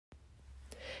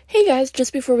Hey guys,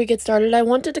 just before we get started, I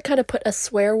wanted to kind of put a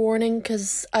swear warning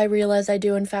because I realize I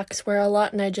do in fact swear a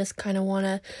lot, and I just kind of want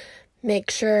to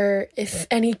make sure if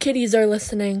any kiddies are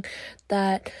listening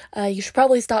that you should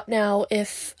probably stop now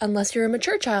unless you're a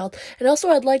mature child. And also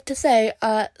I'd like to say,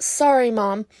 sorry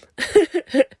mom.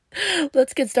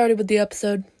 Let's get started with the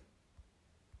episode.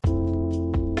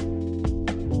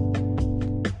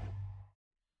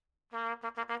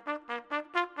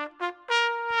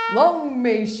 Long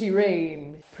may she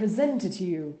reign, presented to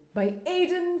you by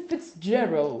Aidan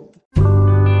Fitzgerald.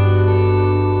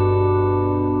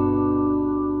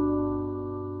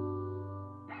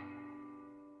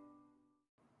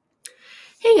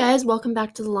 Hey guys, welcome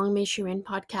back to the Long May She Reign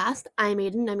podcast. I'm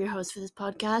Aiden, I'm your host for this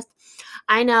podcast.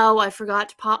 I know I forgot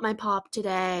to pop my pop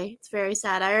today. It's very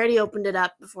sad. I already opened it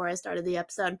up before I started the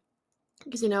episode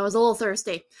because, I was a little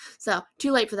thirsty. So,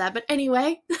 too late for that. But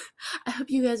anyway, I hope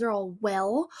you guys are all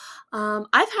well.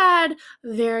 I've had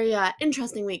a very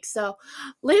interesting week. So,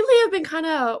 lately I've been kind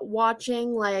of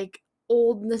watching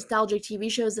old nostalgic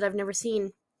TV shows that I've never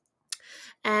seen.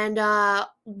 And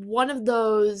one of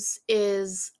those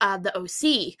is the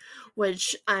OC,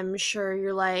 which I'm sure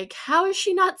you're like, how has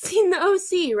she not seen the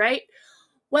OC, right?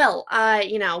 Well,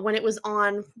 when it was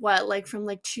on, from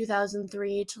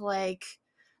 2003 to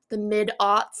the mid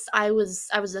aughts, I was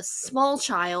a small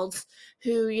child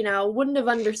who wouldn't have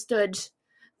understood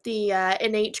the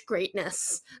innate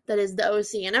greatness that is the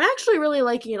OC, and I'm actually really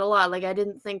liking it a lot. I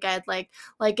didn't think I'd like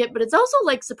it, but it's also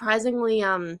surprisingly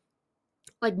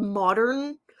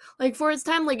modern for its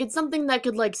time. It's something that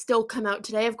could still come out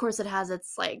today. Of course it has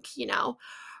its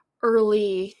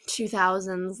early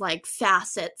 2000s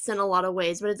facets in a lot of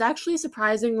ways, but it's actually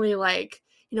surprisingly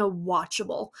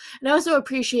watchable. And I also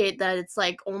appreciate that it's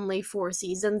only 4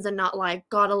 seasons and not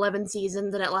got 11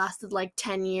 seasons and it lasted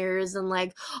 10 years,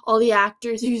 and all the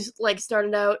actors who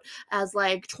started out as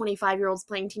 25-year-olds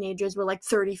playing teenagers were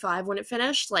 35 when it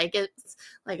finished. It's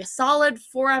a solid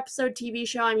 4 episode TV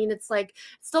show. I mean, it's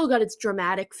still got its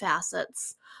dramatic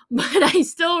facets, but I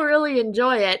still really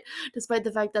enjoy it, despite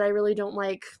the fact that I really don't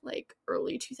like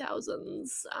early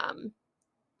 2000s kind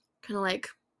of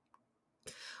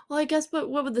well, I guess, but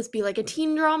what would this be, a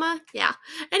teen drama? Yeah.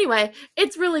 Anyway,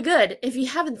 it's really good. If you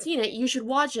haven't seen it, you should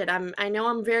watch it. I know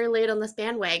I'm very late on this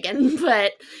bandwagon,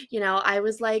 but I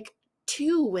was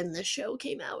 2 when the show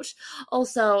came out.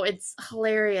 Also, it's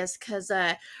hilarious because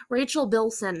Rachel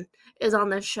Bilson is on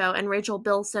this show, and Rachel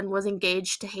Bilson was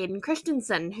engaged to Hayden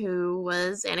Christensen, who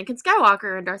was Anakin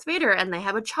Skywalker and Darth Vader, and they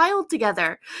have a child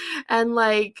together. And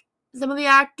some of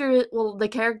the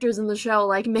characters in the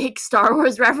show make Star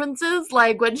Wars references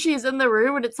when she's in the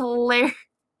room, and it's hilarious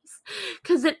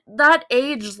because that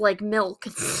aged like milk.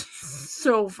 It's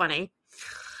so funny.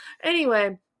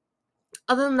 Anyway,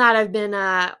 other than that, I've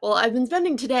been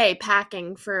spending today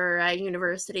packing for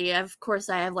university. Of course,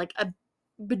 I have a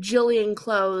bajillion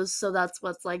clothes, so that's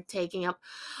what's taking up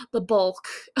the bulk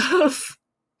of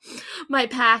my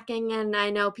packing. And I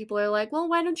know people are like, well,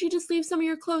 why don't you just leave some of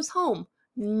your clothes home?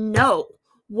 No.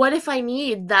 What if I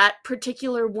need that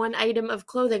particular one item of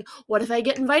clothing? What if I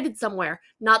get invited somewhere?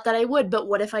 Not that I would, but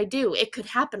what if I do? It could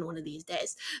happen one of these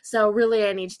days. So really,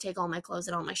 I need to take all my clothes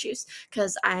and all my shoes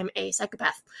because I'm a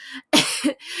psychopath.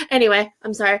 Anyway,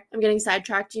 I'm sorry. I'm getting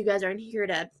sidetracked. You guys aren't here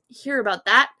to hear about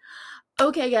that.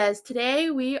 Okay, guys,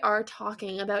 today we are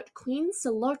talking about Queen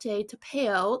Salote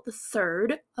Tupou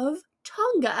III of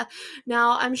Tonga.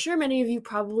 Now, I'm sure many of you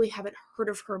probably haven't heard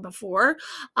of her before.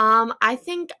 I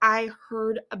think I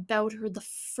heard about her the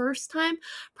first time.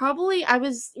 Probably I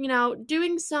was,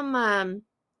 doing some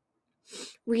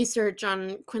research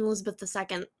on Queen Elizabeth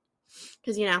II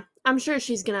because, I'm sure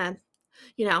she's gonna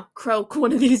croak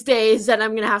one of these days, and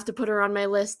I'm gonna have to put her on my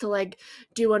list to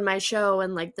do on my show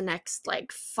in the next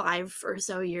 5 or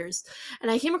so years. And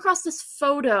I came across this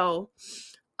photo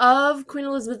of Queen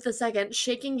Elizabeth II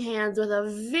shaking hands with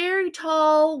a very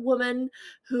tall woman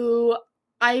who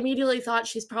I immediately thought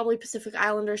she's probably Pacific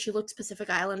Islander. She looked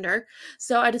Pacific Islander.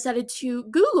 So I decided to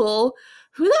Google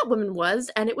who that woman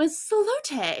was, and it was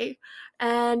Salote.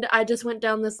 And I just went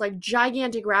down this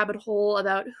gigantic rabbit hole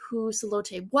about who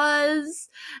Salote was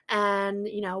and,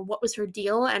 what was her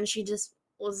deal. And she just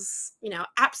was,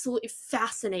 absolutely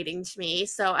fascinating to me.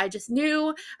 So I just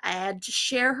knew I had to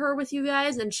share her with you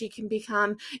guys, and she can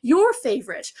become your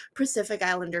favorite Pacific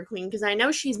Islander queen, because I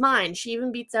know she's mine. She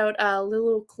even beats out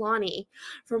Lulu Kalani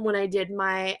from when I did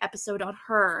my episode on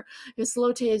her. Because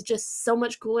Salote is just so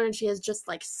much cooler, and she has just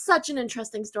such an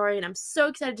interesting story, and I'm so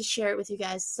excited to share it with you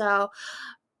guys. So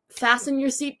fasten your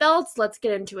seatbelts. Let's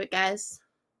get into it, guys.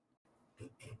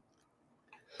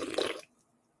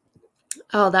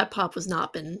 Oh, that pop was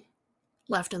not been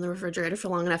left in the refrigerator for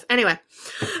long enough. Anyway,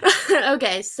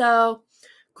 okay, so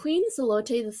Queen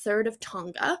Salote III of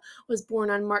Tonga was born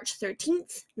on March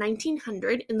 13th,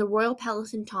 1900, in the royal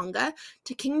palace in Tonga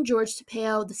to King George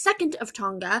Tupou II of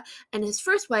Tonga and his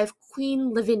first wife,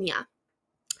 Queen Lavinia.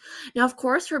 Now, of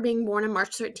course, her being born on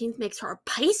March 13th makes her a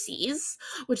Pisces,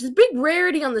 which is a big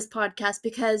rarity on this podcast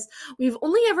because we've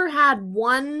only ever had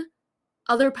one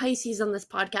other Pisces on this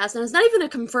podcast, and it's not even a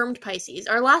confirmed Pisces.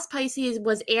 Our last Pisces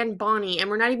was Anne Bonny, and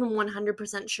we're not even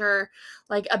 100% sure,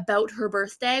 like, about her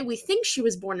birthday. We think she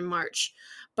was born in March,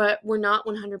 but we're not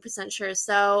 100% sure.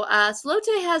 So,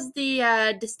 Salote has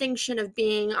the distinction of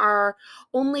being our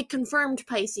only confirmed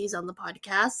Pisces on the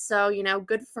podcast, so,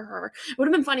 good for her. It would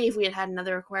have been funny if we had had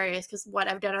another Aquarius, because,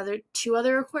 I've done two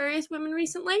other Aquarius women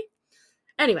recently.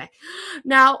 Anyway,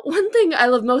 now, one thing I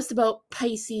love most about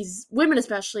Pisces, women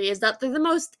especially, is that they're the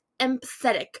most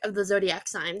empathetic of the zodiac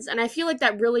signs, and I feel like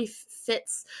that really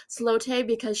fits Salote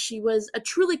because she was a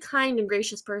truly kind and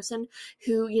gracious person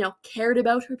who, cared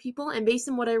about her people, and based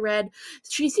on what I read,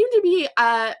 she seemed to be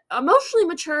emotionally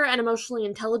mature and emotionally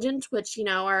intelligent, which,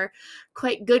 are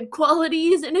quite good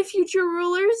qualities in a future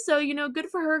ruler, so,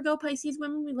 good for her. Go Pisces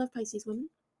women. We love Pisces women.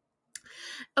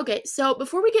 Okay, so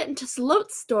before we get into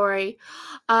Salote's story,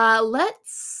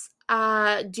 let's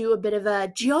do a bit of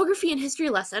a geography and history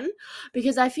lesson,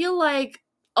 because I feel like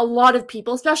a lot of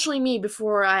people, especially me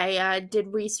before I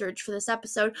did research for this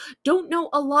episode, don't know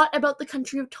a lot about the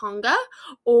country of Tonga,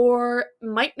 or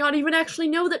might not even actually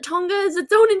know that Tonga is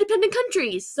its own independent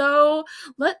country. So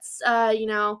let's,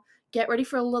 get ready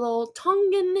for a little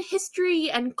Tongan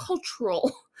history and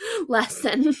cultural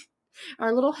lesson.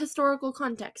 Our little historical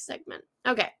context segment.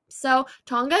 Okay, so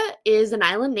Tonga is an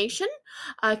island nation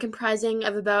comprising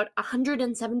of about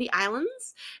 170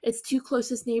 islands. Its two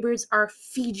closest neighbors are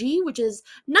Fiji, which is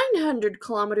 900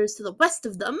 kilometers to the west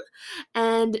of them,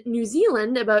 and New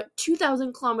Zealand, about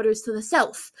 2,000 kilometers to the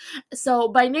south. So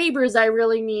by neighbors, I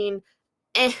really mean,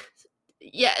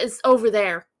 yeah, it's over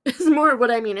there. Is more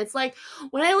what I mean. It's like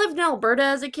when I lived in Alberta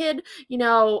as a kid,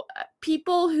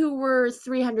 people who were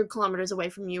 300 kilometers away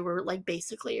from you were like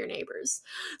basically your neighbors.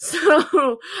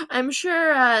 So I'm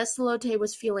sure Salote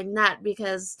was feeling that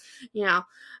because,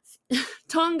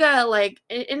 Tonga, like,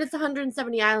 in its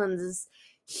 170 islands is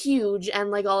huge,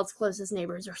 and like all its closest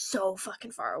neighbors are so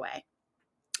fucking far away.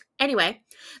 Anyway,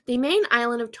 the main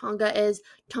island of Tonga is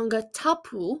Tonga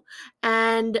Tupou,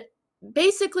 and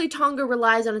basically Tonga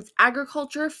relies on its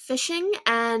agriculture, fishing,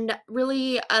 and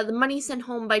really the money sent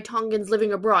home by Tongans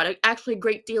living abroad. Actually, a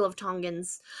great deal of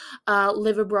Tongans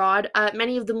live abroad,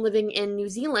 many of them living in New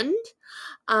Zealand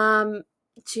to,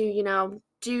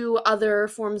 do other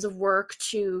forms of work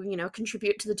to,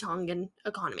 contribute to the Tongan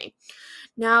economy.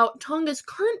 Now, Tonga's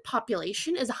current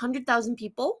population is 100,000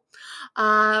 people.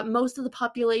 Most of the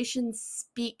population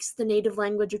speaks the native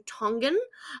language of Tongan.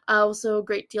 Also, a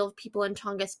great deal of people in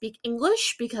Tonga speak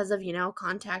English because of,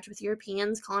 contact with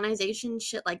Europeans, colonization,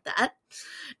 shit like that.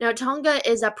 Now, Tonga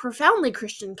is a profoundly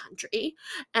Christian country,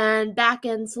 and back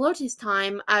in Salote's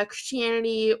time,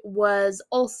 Christianity was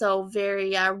also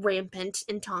very rampant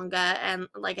in Tonga, and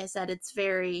like I said, it's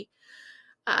very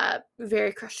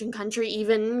Christian country,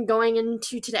 even going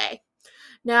into today.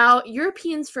 Now,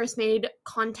 Europeans first made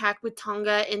contact with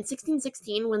Tonga in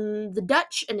 1616 when the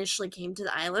Dutch initially came to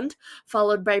the island,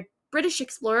 followed by British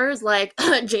explorers like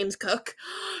James Cook,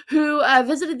 who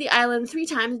visited the island 3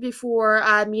 times before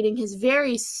meeting his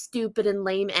very stupid and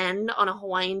lame end on a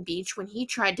Hawaiian beach when he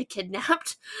tried to kidnap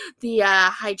the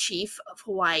High Chief of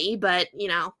Hawaii, but,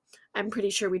 I'm pretty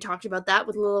sure we talked about that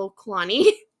with little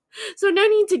Kalani. So no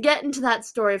need to get into that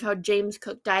story of how James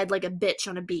Cook died like a bitch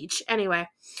on a beach. Anyway,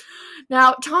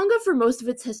 now Tonga for most of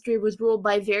its history was ruled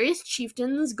by various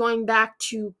chieftains going back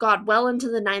to, God, well into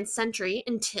the 9th century,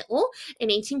 until in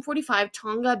 1845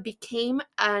 Tonga became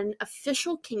an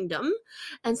official kingdom,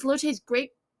 and Salote's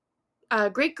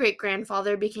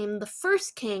great-great-grandfather became the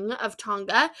first king of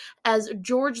Tonga as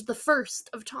George the First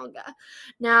of Tonga.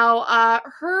 Now,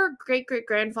 her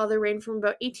great-great-grandfather reigned from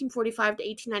about 1845 to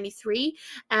 1893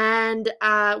 and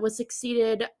was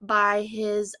succeeded by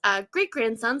his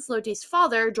great-grandson, Salote's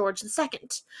father, George II.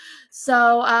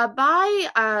 So, by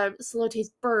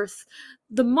Salote's birth,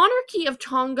 the monarchy of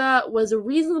Tonga was a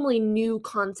reasonably new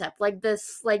concept, like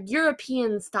this, like,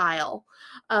 European style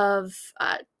of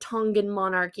Tongan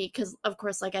monarchy, because, of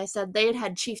course, like I said, they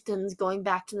had chieftains going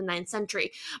back to the 9th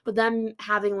century, but them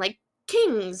having, like,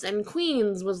 kings and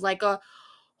queens was, like, a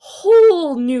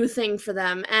whole new thing for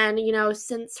them, and,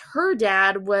 since her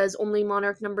dad was only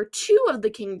monarch number 2 of the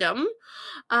kingdom,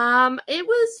 it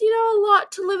was, a lot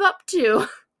to live up to.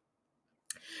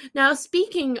 Now,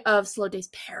 speaking of Salote's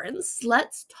parents,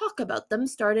 let's talk about them,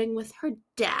 starting with her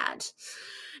dad.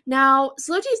 Now,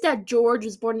 Salote's dad, George,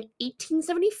 was born in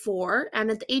 1874, and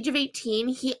at the age of 18,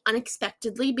 he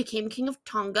unexpectedly became king of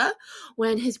Tonga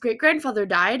when his great-grandfather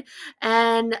died,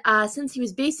 and since he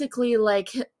was basically like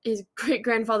his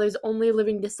great-grandfather's only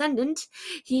living descendant,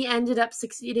 he ended up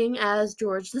succeeding as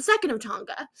George II of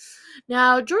Tonga.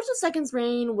 Now, George II's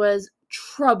reign was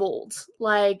troubled,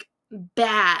 like,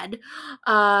 bad.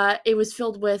 It was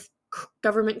filled with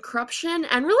government corruption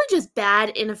and really just bad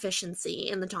inefficiency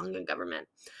in the Tongan government.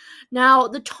 Now,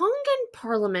 the Tongan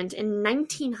parliament in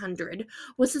 1900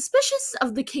 was suspicious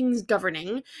of the king's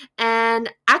governing, and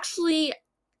actually,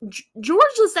 George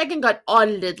II got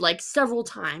audited like several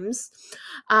times,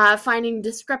 finding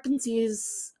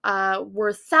discrepancies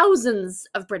worth thousands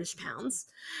of British pounds.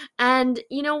 And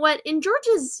you know what? In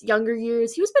George's younger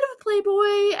years, he was a bit of a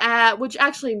playboy, which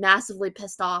actually massively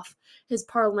pissed off his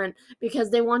parliament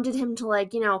because they wanted him to,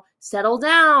 like, settle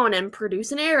down and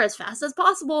produce an heir as fast as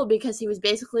possible because he was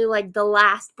basically like the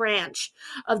last branch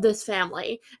of this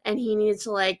family and he needed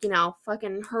to, like,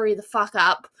 fucking hurry the fuck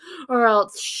up or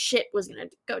else shit was gonna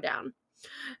go down.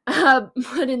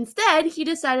 But instead, he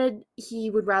decided he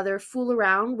would rather fool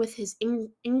around with his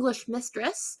English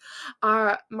mistress,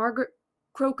 Margaret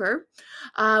Croker,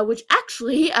 which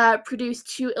actually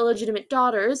produced two illegitimate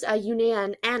daughters, Unea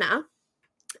and Anna.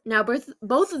 Now,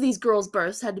 both of these girls'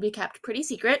 births had to be kept pretty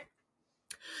secret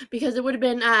because it would have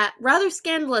been rather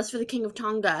scandalous for the King of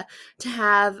Tonga to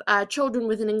have children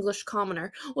with an English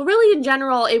commoner. Well, really, in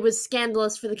general, it was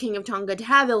scandalous for the King of Tonga to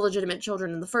have illegitimate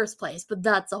children in the first place, but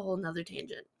that's a whole nother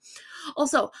tangent.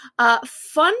 Also,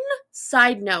 fun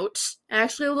side note,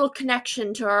 actually a little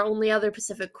connection to our only other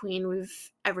Pacific Queen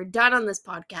we've ever done on this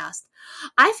podcast.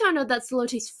 I found out that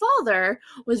Salote's father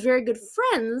was very good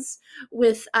friends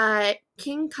with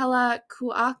King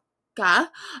Kalakuaka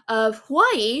of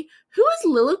Hawaii, who is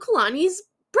Liliuokalani's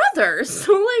brother.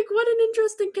 So, like, what an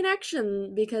interesting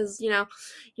connection, because,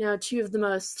 two of the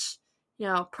most,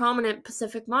 prominent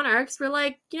Pacific monarchs were,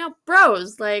 like,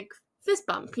 bros, like, fist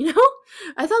bump,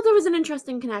 I thought that was an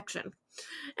interesting connection.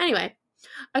 Anyway,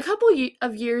 a couple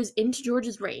of years into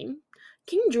George's reign,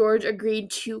 King George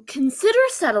agreed to consider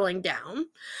settling down,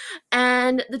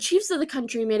 and the chiefs of the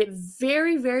country made it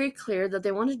very, very clear that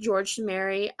they wanted George to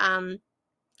marry,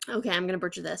 okay, I'm gonna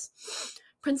butcher this,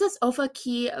 Princess Ofa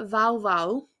Ki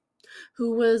Vauvau,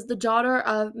 who was the daughter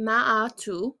of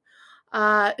Ma'atu,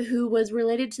 who was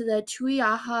related to the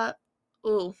Tuiaha.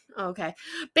 Oh, okay.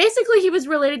 Basically, he was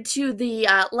related to the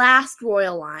last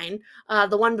royal line,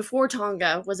 the one before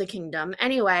Tonga was a kingdom.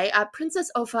 Anyway, Princess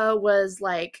Ofa was,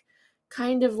 like,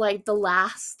 kind of like the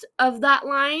last of that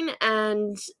line,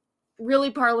 and really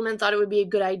Parliament thought it would be a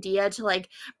good idea to, like,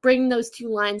 bring those two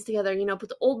lines together, put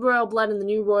the old royal blood and the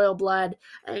new royal blood,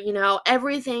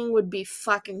 everything would be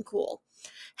fucking cool.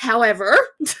 However,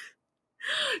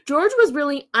 George was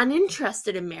really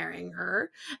uninterested in marrying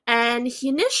her, and he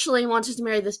initially wanted to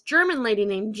marry this German lady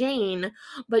named Jane,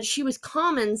 but she was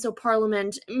common, so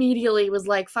Parliament immediately was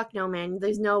like, fuck no, man,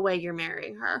 there's no way you're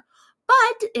marrying her.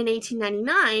 But in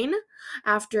 1899,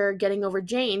 after getting over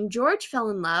Jane, George fell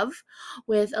in love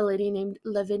with a lady named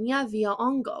Lavinia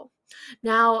Villongo,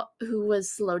 now who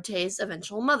was Salote's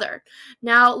eventual mother.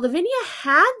 Now, Lavinia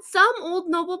had some old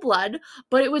noble blood,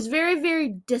 but it was very, very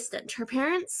distant. Her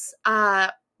parents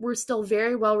were still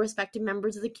very well-respected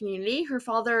members of the community. Her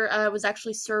father was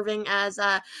actually serving as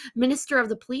a minister of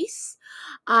the police,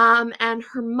 and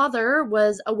her mother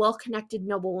was a well-connected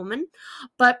noblewoman.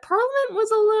 But Parliament was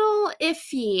a little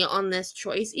iffy on this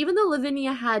choice. Even though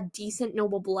Lavinia had decent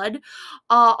noble blood,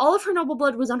 all of her noble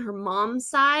blood was on her mom's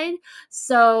side,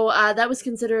 so that was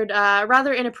considered a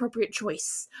rather inappropriate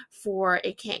choice for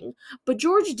a king. But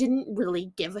George didn't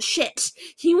really give a shit.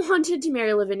 He wanted to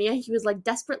marry Lavinia. He was, like,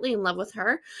 desperately in love with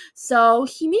her. So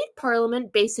he made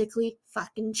Parliament basically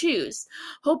fucking choose,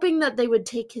 hoping that they would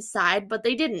take his side, but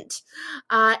they didn't.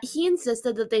 He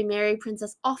insisted that they marry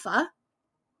Princess Offa.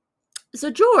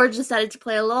 So George decided to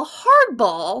play a little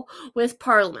hardball with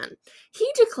Parliament. He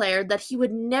declared that he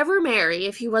would never marry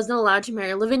if he wasn't allowed to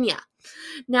marry Lavinia.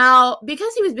 Now,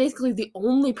 because he was basically the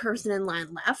only person in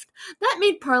line left, that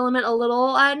made Parliament a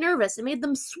little nervous. It made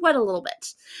them sweat a little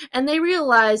bit. And they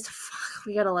realized, fuck,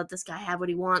 we gotta let this guy have what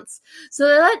he wants. So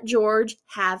they let George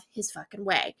have his fucking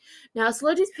way. Now,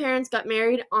 Salote's parents got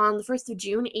married on the 1st of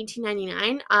June,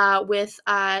 1899, with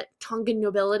Tongan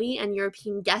nobility and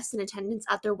European guests in attendance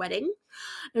at their wedding.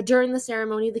 Now, during the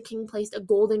ceremony, the king placed a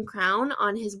golden crown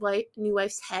on his new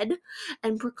wife's head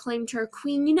and proclaimed her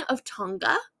Queen of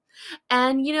Tonga.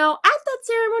 And, you know, at that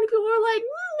ceremony, people were like,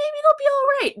 maybe it'll be all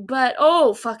right. But,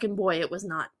 oh, fucking boy, it was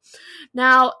not.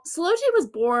 Now, Salote was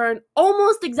born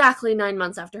almost exactly 9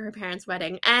 months after her parents'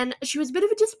 wedding, and she was a bit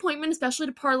of a disappointment, especially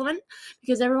to Parliament,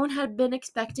 because everyone had been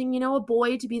expecting, you know, a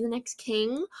boy to be the next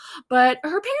king. But her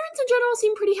parents in general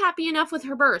seemed pretty happy enough with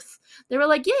her birth. They were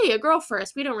like, yay, a girl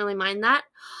first. We don't really mind that.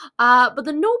 But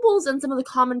the nobles and some of the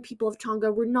common people of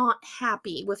Tonga were not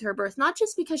happy with her birth, not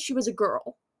just because she was a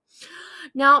girl.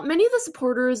 Now, many of the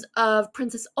supporters of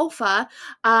Princess Ofa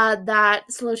that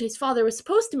Salote's father was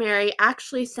supposed to marry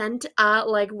actually sent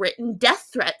written death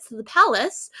threats to the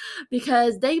palace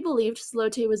because they believed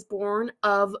Salote was born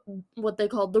of what they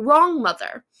called the wrong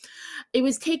mother. It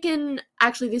was taken,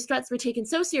 actually, these threats were taken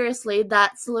so seriously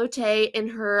that Salote, in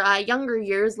her younger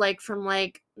years, from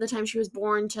the time she was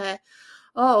born to,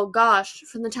 oh gosh,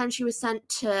 from the time she was sent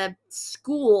to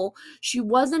school, she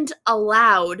wasn't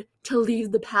allowed to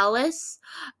leave the palace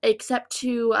except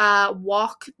to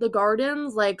walk the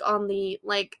gardens,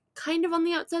 kind of on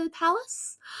the outside of the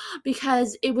palace,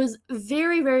 because it was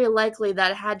very, very likely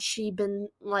that had she been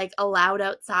allowed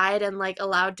outside and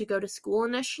allowed to go to school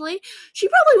initially, she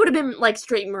probably would have been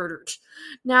straight murdered.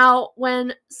 Now,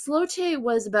 when Salote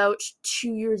was about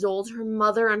 2 years old, her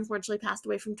mother unfortunately passed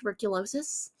away from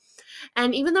tuberculosis.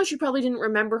 And even though she probably didn't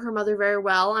remember her mother very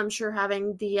well, I'm sure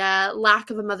having the lack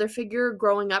of a mother figure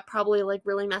growing up probably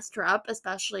really messed her up,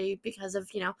 especially because of,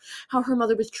 how her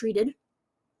mother was treated.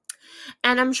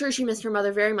 And I'm sure she missed her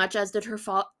mother very much, as did her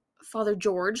father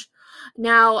George.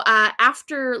 Now,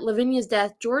 after Lavinia's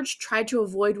death, George tried to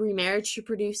avoid remarriage to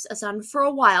produce a son for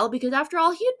a while, because after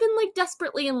all, he had been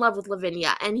desperately in love with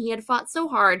Lavinia, and he had fought so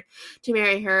hard to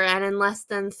marry her, and in less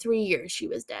than 3 years she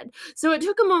was dead. So it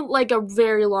took him a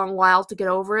very long while to get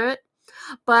over it.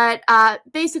 But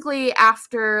basically,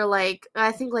 after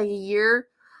I think a year,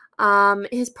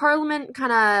 his parliament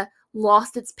kind of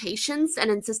lost its patience and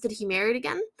insisted he married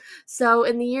again. So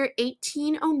in the year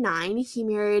 1809, he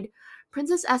married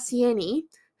Princess Asieni,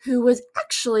 who was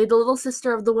actually the little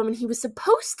sister of the woman he was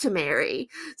supposed to marry.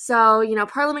 So,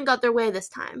 Parliament got their way this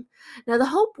time. Now, the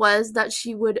hope was that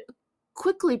she would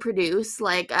quickly produce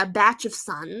a batch of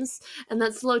sons, and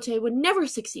that Salote would never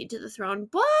succeed to the throne,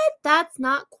 but that's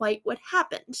not quite what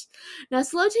happened. Now,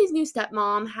 Salote's new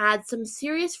stepmom had some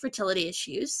serious fertility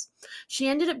issues. She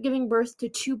ended up giving birth to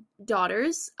 2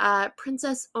 daughters,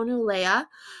 Princess Onulea,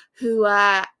 who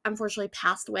unfortunately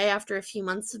passed away after a few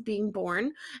months of being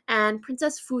born, and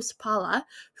Princess Fuspala,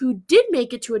 who did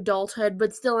make it to adulthood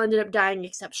but still ended up dying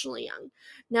exceptionally young.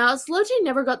 Now, Salote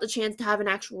never got the chance to have an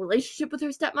actual relationship with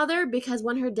her stepmother, because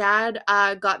when her dad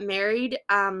got married,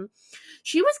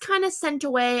 she was kind of sent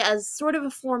away as sort of a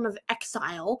form of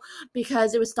exile,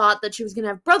 because it was thought that she was going to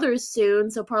have brothers soon,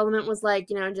 so Parliament was like,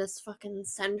 just fucking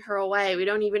send her away. We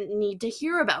don't even need to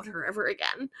hear about her ever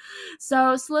again.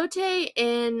 So Salote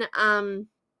in,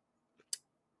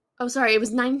 oh, sorry, it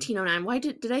was 1909. Why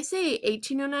did I say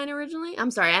 1809 originally?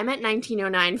 I'm sorry, I meant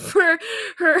 1909 for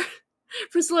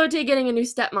Salote getting a new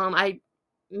stepmom. I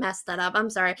messed that up. I'm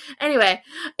sorry. Anyway,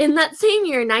 in that same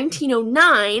year,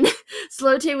 1909,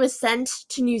 Salote was sent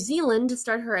to New Zealand to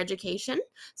start her education.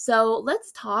 So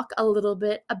let's talk a little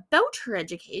bit about her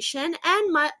education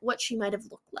and what she might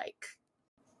have looked like.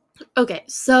 Okay,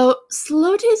 so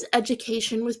Salote's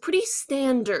education was pretty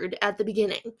standard at the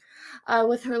beginning,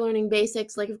 with her learning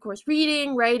basics of course,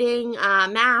 reading, writing,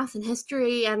 math, and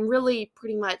history, and really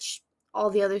pretty much all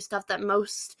the other stuff that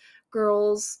most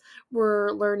girls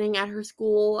were learning at her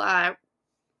school,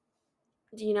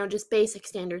 just basic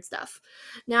standard stuff.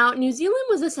 Now, New Zealand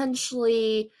was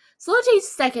essentially Salote's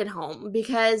second home,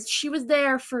 because she was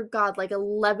there for,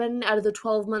 11 out of the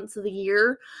 12 months of the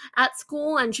year at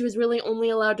school, and she was really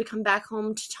only allowed to come back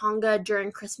home to Tonga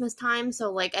during Christmas time,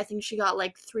 so, I think she got,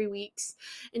 3 weeks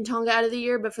in Tonga out of the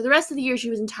year, but for the rest of the year, she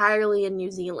was entirely in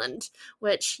New Zealand,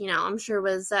 which, I'm sure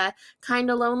was kind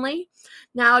of lonely.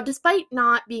 Now, despite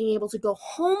not being able to go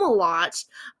home a lot,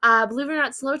 believe it or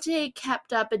not, Salote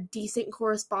kept up a decent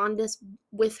correspondence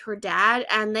with her dad,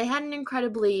 and they had an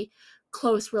incredibly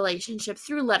close relationship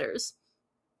through letters.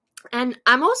 And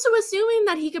I'm also assuming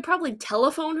that he could probably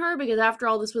telephone her, because after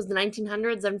all, this was the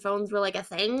 1900s and phones were a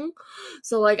thing.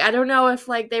 So I don't know if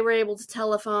they were able to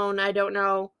telephone. I don't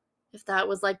know if that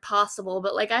was possible,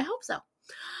 but I hope so.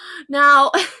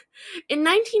 Now, in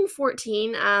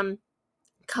 1914,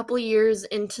 couple years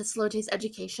into Salote's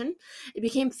education, it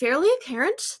became fairly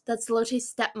apparent that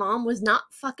Salote's stepmom was not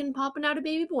fucking popping out a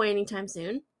baby boy anytime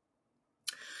soon.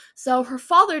 So her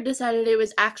father decided it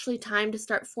was actually time to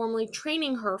start formally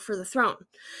training her for the throne.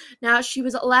 Now, she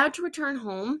was allowed to return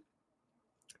home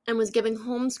and was given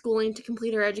homeschooling to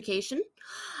complete her education.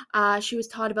 She was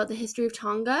taught about the history of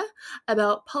Tonga,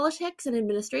 about politics and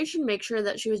administration, to make sure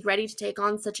that she was ready to take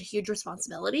on such a huge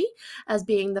responsibility as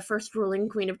being the first ruling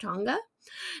queen of Tonga.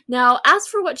 Now, as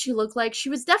for what she looked like, she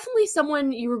was definitely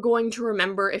someone you were going to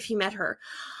remember if you met her.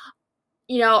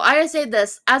 I gotta say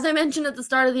this, as I mentioned at the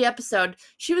start of the episode,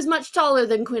 she was much taller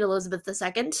than Queen Elizabeth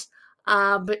II.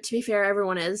 But to be fair,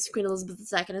 everyone is. Queen Elizabeth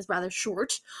II is rather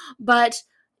short. But,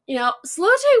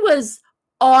 Salote was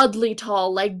oddly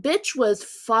tall. Like, bitch was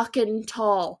fucking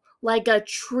tall. Like a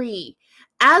tree.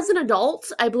 As an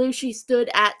adult, I believe she stood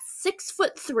at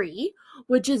 6'3",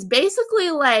 which is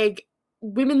basically like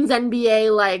women's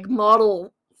NBA, like,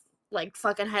 model, like,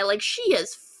 fucking high. Like, she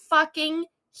is fucking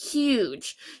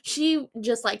huge. She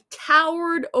just like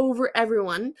towered over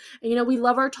everyone. And, we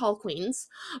love our tall queens.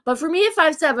 But for me at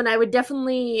 5'7", I would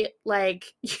definitely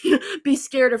like be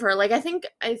scared of her. Like I think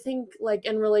like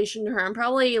in relation to her, I'm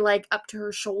probably like up to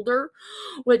her shoulder,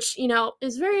 which,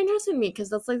 is very interesting to me because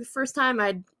that's like the first time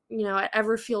I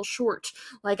ever feel short.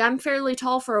 Like I'm fairly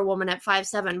tall for a woman at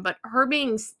 5'7", but her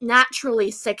being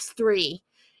naturally 6'3"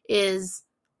 is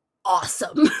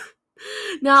awesome.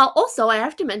 Now, also, I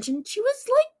have to mention, she was,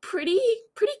 like, pretty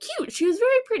cute. She was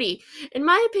very pretty. In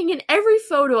my opinion, every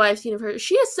photo I've seen of her,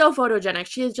 she is so photogenic.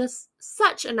 She has just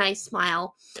such a nice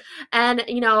smile. And,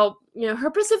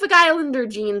 her Pacific Islander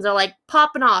genes are, like,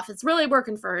 popping off. It's really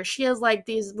working for her. She has, like,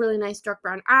 these really nice dark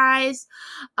brown eyes,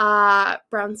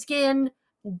 brown skin,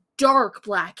 dark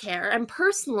black hair. And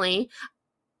personally,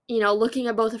 looking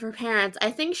at both of her parents,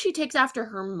 I think she takes after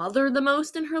her mother the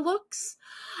most in her looks.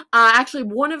 Actually,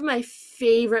 one of my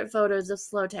favorite photos of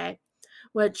Salote,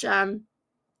 which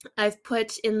I've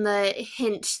put in the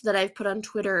hint that I've put on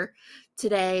Twitter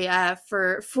today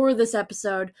for this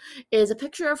episode, is a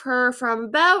picture of her from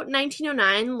about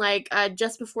 1909, like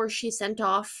just before she sent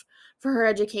off for her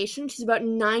education. She's about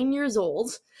 9 years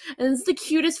old, and it's the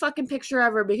cutest fucking picture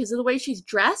ever because of the way she's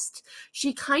dressed.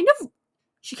 She kind of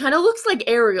looks like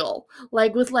Ariel,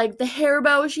 like with like the hair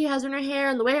bow she has in her hair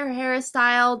and the way her hair is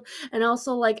styled, and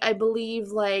also like I believe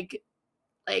like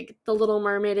the Little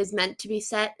Mermaid is meant to be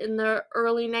set in the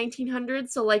early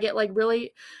 1900s, so like it like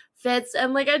really fits,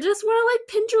 and like I just want to like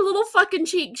pinch her little fucking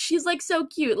cheek. She's like so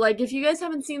cute. Like if you guys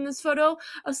haven't seen this photo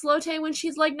of Salote when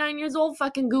she's like 9 years old,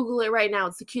 fucking Google it right now.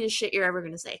 It's the cutest shit you're ever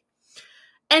gonna say.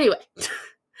 Anyway.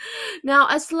 Now,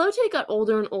 as Salote got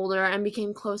older and older and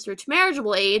became closer to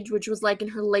marriageable age, which was like in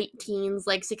her late teens,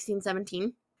 like 16,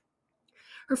 17,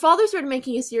 her father started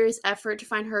making a serious effort to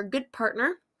find her a good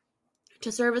partner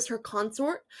to serve as her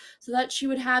consort so that she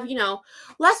would have,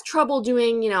 less trouble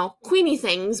doing, queenie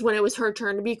things when it was her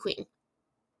turn to be queen.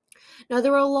 Now,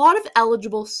 there were a lot of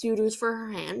eligible suitors for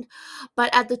her hand,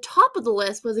 but at the top of the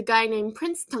list was a guy named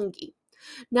Prince Tungi.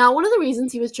 Now, one of the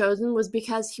reasons he was chosen was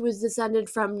because he was descended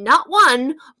from not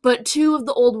one, but two of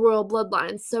the old royal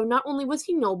bloodlines. So not only was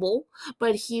he noble,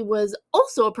 but he was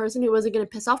also a person who wasn't going to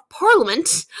piss off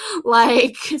Parliament,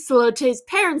 like Salote's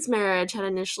parents' marriage had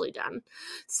initially done.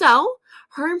 So,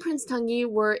 her and Prince Tungi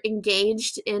were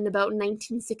engaged in about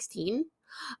 1916.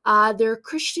 Their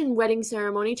Christian wedding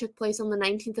ceremony took place on the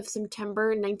 19th of September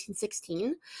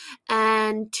 1916,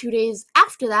 and 2 days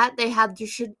after that, they had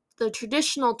the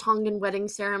traditional Tongan wedding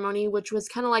ceremony, which was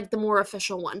kind of like the more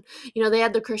official one. They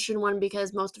had the Christian one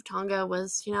because most of Tonga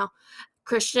was,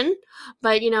 Christian,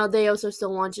 but, they also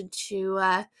still wanted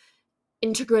to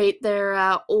integrate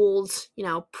their old,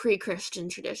 pre-Christian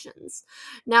traditions.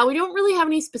 Now, we don't really have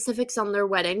any specifics on their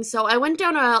wedding, so I went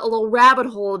down a little rabbit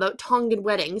hole about Tongan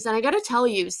weddings, and I gotta tell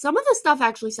you, some of the stuff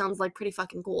actually sounds like pretty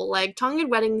fucking cool. Like, Tongan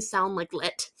weddings sound like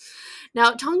lit.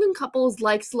 Now, Tongan couples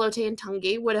like Salote and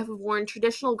Tungi would have worn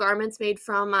traditional garments made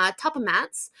from tupou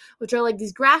mats, which are like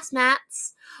these grass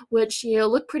mats, which,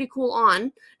 look pretty cool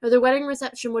on. Now, their wedding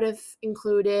reception would have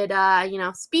included,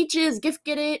 speeches, gift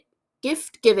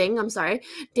giving,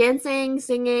 dancing,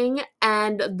 singing,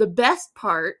 and the best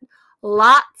part,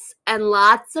 lots and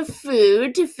lots of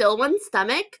food to fill one's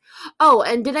stomach. Oh,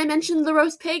 and did I mention the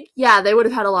roast pig? Yeah, they would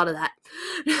have had a lot of that.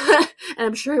 And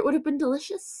I'm sure it would have been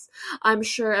delicious. I'm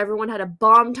sure everyone had a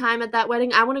bomb time at that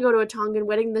wedding. I want to go to a Tongan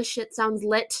wedding. This shit sounds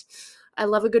lit. I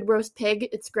love a good roast pig.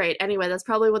 It's great. Anyway, that's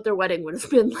probably what their wedding would have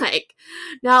been like.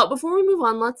 Now, before we move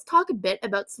on, let's talk a bit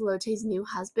about Salote's new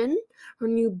husband, her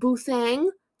new boothang,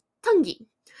 Tungi.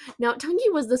 Now,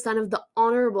 Tungi was the son of the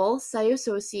Honorable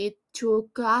Sayososi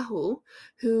Tuokahu,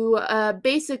 who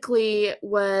basically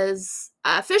was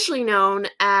officially known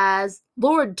as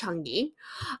Lord Tungi.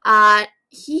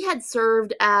 He had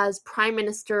served as Prime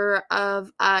Minister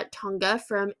of Tonga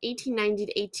from 1890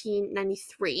 to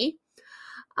 1893.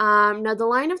 Now, the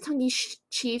line of Tongi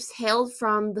chiefs hailed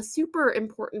from the super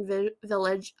important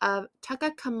village of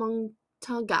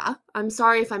Takakamongtaga. I'm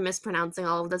sorry if I'm mispronouncing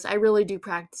all of this. I really do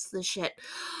practice this shit.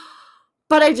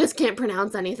 But I just can't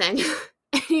pronounce anything.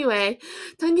 Anyway,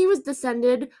 Tongi was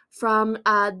descended from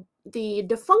the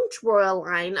defunct royal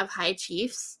line of high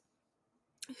chiefs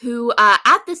who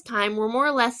at this time were more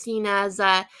or less seen as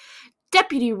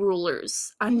deputy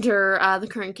rulers under the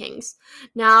current kings.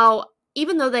 Now,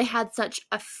 even though they had such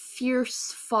a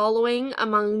fierce following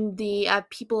among the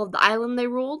people of the island they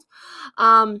ruled,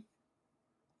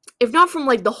 if not from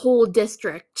like the whole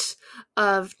district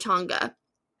of Tonga,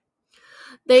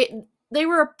 they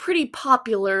were a pretty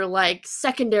popular like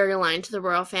secondary line to the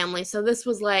royal family. So this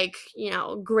was like,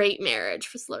 great marriage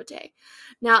for Salote.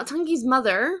 Now, Tongi's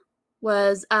mother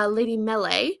was Lady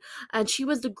Mele, and she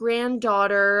was the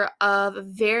granddaughter of a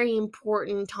very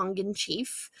important Tongan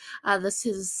chief. This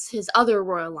is his other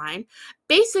royal line.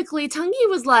 Basically, Tongi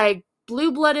was like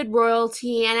blue-blooded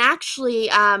royalty, and actually,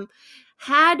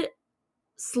 had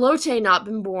Salote not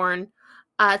been born,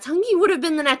 Tongi would have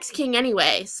been the next king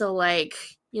anyway. So, like,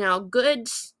 good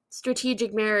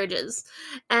strategic marriages.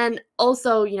 And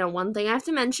also, one thing I have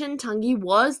to mention, Tongi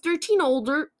was 13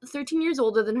 years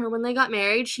older than her when they got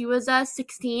married. She was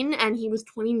 16 and he was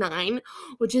 29,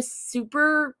 which is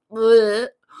super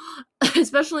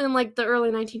especially in like the early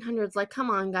 1900s. Like,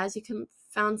 come on guys, you can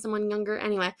found someone younger.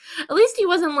 Anyway, at least he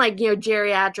wasn't like,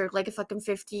 geriatric, like a fucking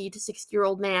 50 to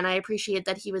 60-year-old man. I appreciate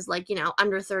that he was like,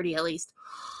 under 30 at least.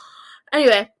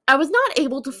 Anyway, I was not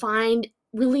able to find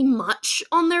really much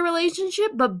on their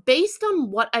relationship, but based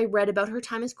on what I read about her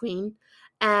time as queen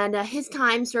and his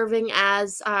time serving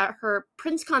as her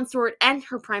prince consort and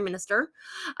her prime minister,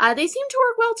 they seem to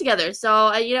work well together.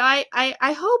 So,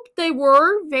 I hope they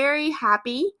were very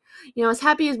happy, as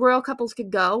happy as royal couples could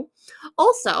go.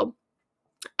 Also,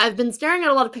 I've been staring at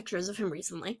a lot of pictures of him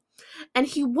recently, and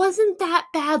he wasn't that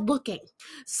bad looking.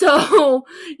 So,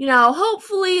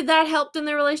 hopefully that helped in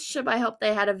their relationship. I hope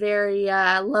they had a very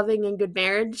loving and good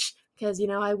marriage, because,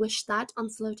 I wish that on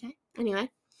Salote.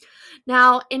 Anyway,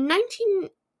 now, in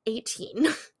 1918,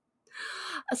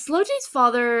 Salote's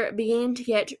father began to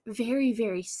get very,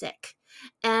 very sick.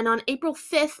 And on April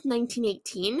 5th,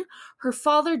 1918, her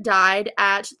father died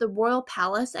at the royal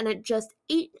palace, and at just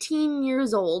 18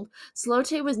 years old,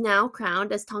 Salote was now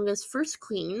crowned as Tonga's first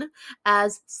queen,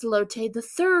 as Salote the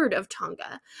Third of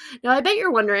Tonga. Now, I bet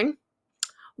you're wondering,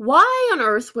 why on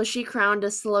earth was she crowned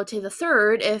as Salote the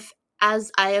Third if,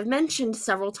 as I have mentioned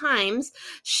several times,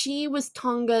 she was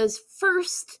Tonga's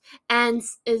first and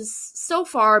is so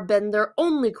far been their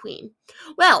only queen?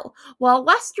 Well, while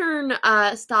the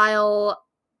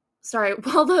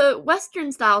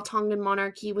Western-style Tongan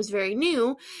monarchy was very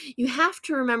new, you have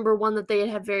to remember, one, that they had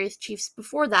had various chiefs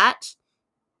before that,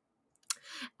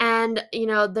 and,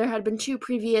 there had been two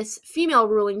previous female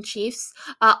ruling chiefs,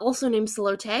 also named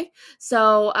Salote.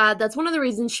 So that's one of the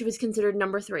reasons she was considered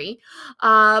number 3.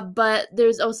 But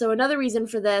there's also another reason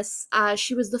for this.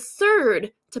 She was the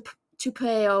third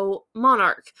Tupou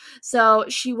monarch. So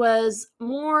she was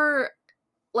more,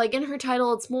 like, in her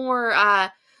title, it's more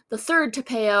the third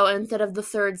Tupou instead of the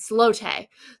third Salote.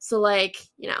 So, like,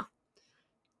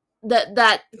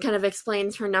 that kind of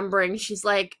explains her numbering. She's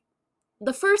like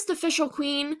the first official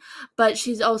queen, but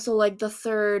she's also like the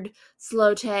third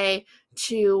Salote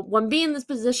to one be in this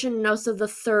position, and also the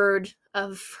third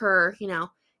of her,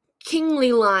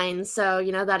 kingly line. So,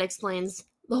 that explains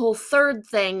the whole third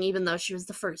thing, even though she was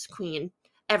the first queen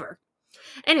ever.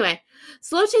 Anyway,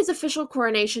 Salote's official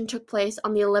coronation took place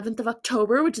on the 11th of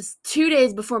October, which is 2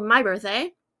 days before my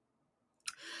birthday.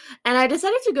 And I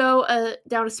decided to go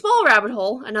down a small rabbit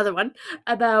hole, another one,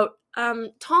 about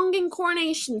Tongan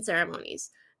coronation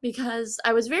ceremonies, because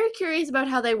I was very curious about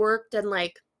how they worked and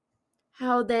like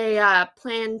how they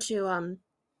plan to kind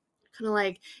of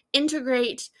like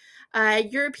integrate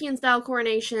European style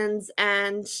coronations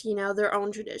and their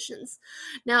own traditions.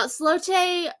 Now,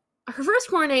 Salote, her first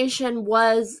coronation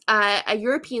was a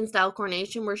European-style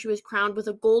coronation where she was crowned with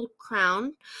a gold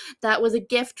crown that was a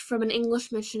gift from an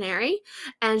English missionary,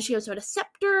 and she also had a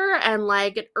scepter and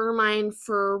like an ermine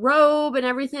fur robe and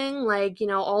everything like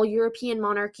all European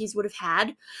monarchies would have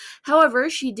had. However,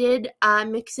 she did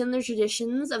mix in the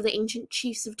traditions of the ancient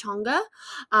chiefs of Tonga,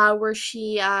 where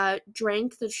she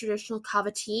drank the traditional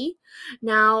kava tea.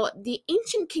 Now, the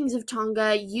ancient kings of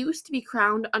Tonga used to be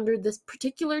crowned under this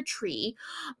particular tree,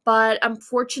 but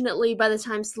unfortunately, by the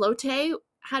time Salote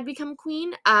had become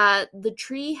queen. The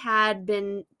tree had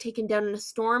been taken down in a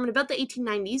storm in about the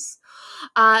 1890s.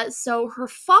 So her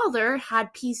father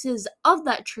had pieces of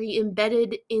that tree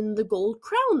embedded in the gold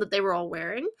crown that they were all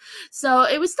wearing. So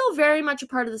it was still very much a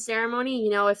part of the ceremony.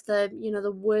 If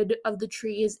the wood of the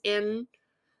tree is in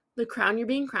the crown you're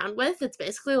being crowned with, it's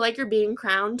basically like you're being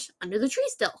crowned under the tree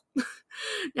still.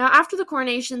 Now, after the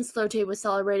coronation, Salote was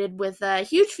celebrated with a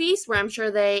huge feast where I'm sure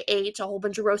they ate a whole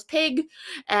bunch of roast pig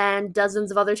and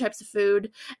dozens of other types of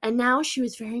food. And now she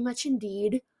was very much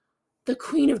indeed the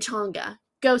Queen of Tonga.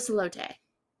 Go Salote.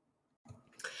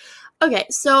 Okay,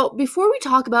 so before we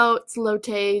talk about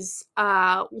Salote's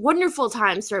wonderful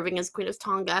time serving as Queen of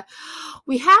Tonga,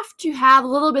 we have to have a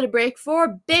little bit of break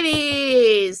for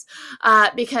babies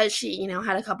because she,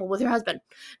 had a couple with her husband.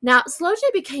 Now,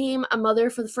 Salote became a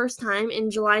mother for the first time in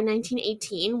July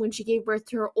 1918 when she gave birth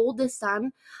to her oldest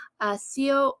son,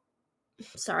 Sia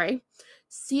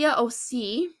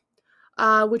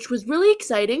Oc, which was really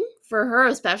exciting for her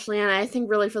especially, and I think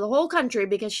really for the whole country,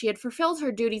 because she had fulfilled her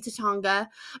duty to Tonga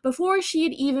before she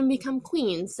had even become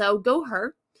queen, so go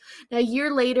her. Now, a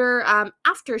year later,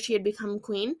 after she had become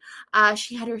queen,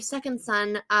 she had her second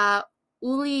son,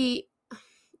 William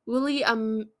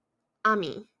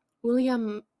Ami.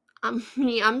 William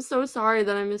Ami. I'm so sorry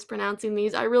that I'm mispronouncing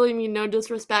these. I really mean no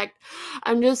disrespect.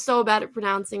 I'm just so bad at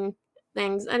pronouncing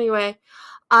things. Anyway,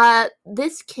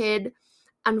 this kid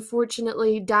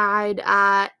unfortunately died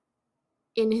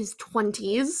in his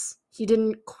 20s. He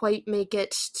didn't quite make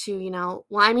it to, he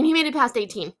made it past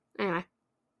 18. Anyway.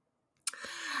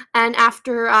 And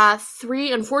after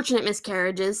 3 unfortunate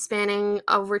miscarriages spanning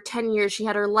over 10 years, she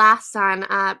had her last son,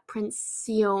 Prince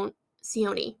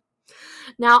Sione.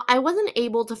 Now, I wasn't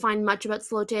able to find much about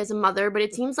Salote as a mother, but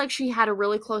it seems like she had a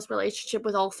really close relationship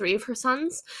with all 3 of her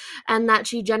sons, and that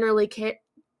she genuinely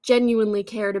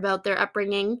cared about their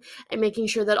upbringing and making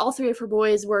sure that all 3 of her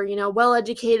boys were, well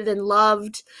educated and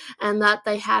loved, and that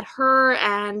they had her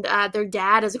and their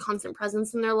dad as a constant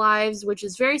presence in their lives, which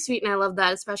is very sweet, and I love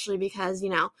that, especially because,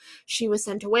 she was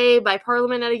sent away by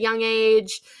Parliament at a young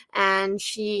age, and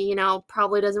she,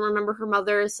 probably doesn't remember her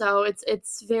mother, so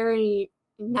it's very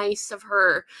nice of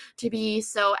her to be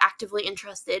so actively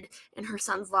interested in her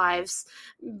sons' lives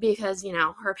because,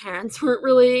 her parents weren't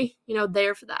really,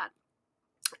 there for that.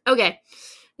 Okay,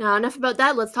 now enough about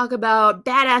that. Let's talk about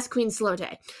badass Queen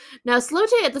Salote. Now,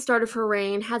 Salote at the start of her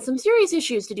reign had some serious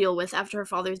issues to deal with after her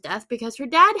father's death because her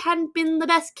dad hadn't been the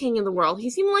best king in the world. He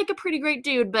seemed like a pretty great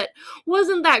dude, but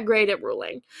wasn't that great at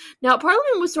ruling. Now,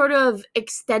 Parliament was sort of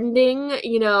extending,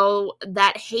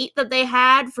 that hate that they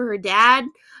had for her dad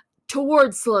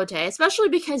towards Salote, especially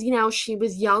because, she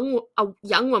was a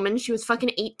young woman. She was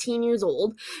fucking 18 years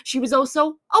old. She was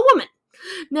also a woman.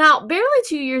 Now, barely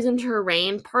 2 years into her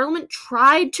reign, Parliament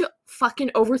tried to fucking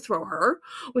overthrow her,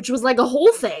 which was like a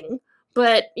whole thing,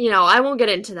 but, I won't get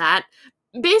into that.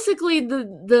 Basically,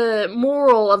 the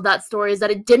moral of that story is that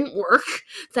it didn't work,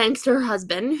 thanks to her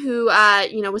husband, who,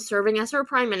 was serving as her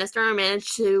prime minister and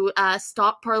managed to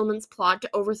stop Parliament's plot to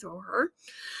overthrow her.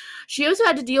 She also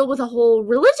had to deal with a whole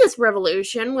religious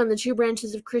revolution when the 2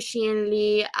 branches of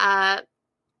Christianity on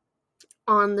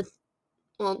the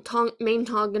main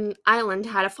Tongan island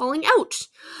had a falling out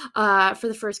for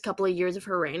the first couple of years of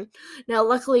her reign. Now,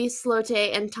 luckily,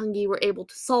 Salote and Tungi were able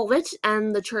to solve it,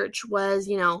 and the church was,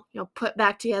 put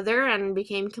back together and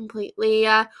became completely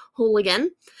whole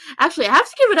again. Actually, I have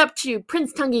to give it up to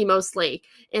Prince Tungi mostly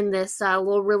in this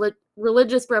little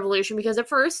religious revolution, because at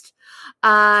first,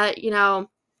 Salote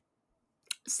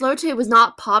was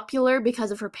not popular because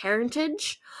of her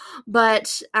parentage,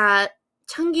 but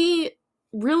Tungi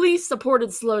really supported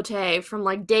Salote from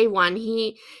like day one.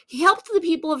 He helped the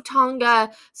people of Tonga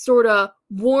sort of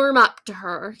warm up to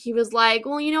her. He was like,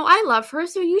 well, I love her,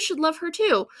 so you should love her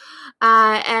too.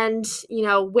 And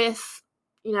with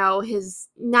his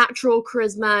natural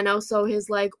charisma and also his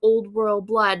like old world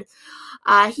blood,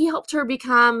 he helped her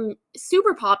become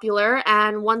super popular.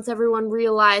 And once everyone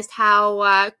realized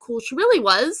how cool she really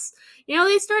was,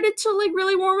 they started to like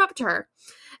really warm up to her.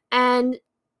 And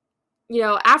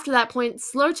after that point,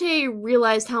 Salote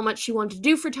realized how much she wanted to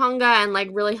do for Tonga and, like,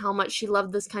 really how much she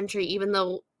loved this country, even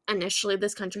though initially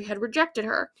this country had rejected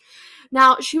her.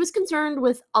 Now, she was concerned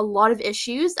with a lot of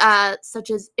issues, such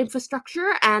as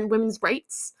infrastructure and women's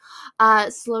rights.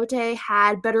 Salote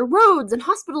had better roads and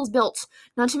hospitals built,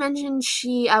 not to mention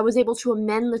she was able to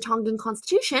amend the Tongan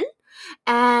constitution,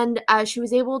 and she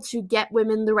was able to get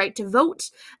women the right to vote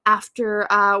after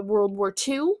World War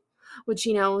II, which,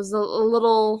 was a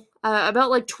little, about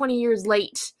like 20 years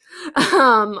late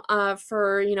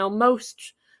for,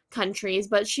 most countries,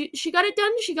 but she got it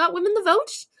done. She got women the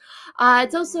vote.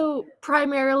 It's also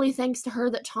primarily thanks to her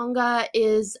that Tonga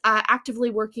is actively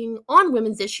working on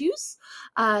women's issues,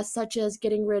 such as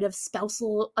getting rid of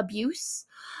spousal abuse.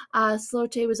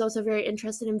 Salote was also very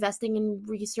interested in investing in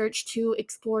research to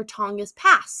explore Tonga's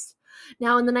past.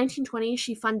 Now, in the 1920s,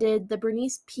 she funded the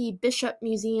Bernice P. Bishop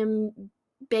Museum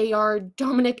Bayard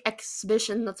Dominic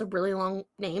exhibition, that's a really long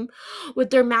name,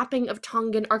 with their mapping of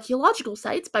Tongan archaeological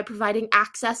sites by providing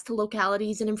access to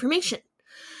localities and information.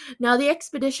 Now, the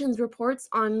expedition's reports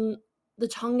on the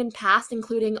Tongan past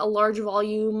included a large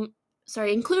volume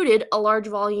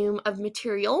of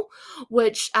material,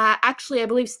 which actually I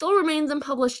believe still remains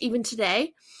unpublished even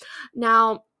today.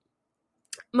 Now,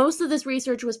 most of this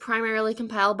research was primarily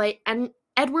compiled by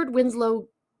Edward Winslow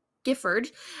Gifford,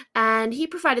 and he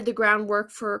provided the groundwork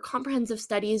for comprehensive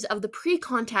studies of the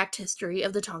pre-contact history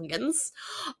of the Tongans.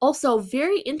 Also,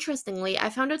 very interestingly, I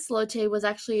found out Salote was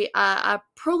actually a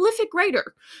prolific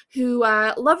writer who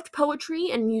loved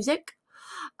poetry and music,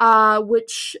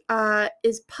 which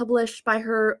is published by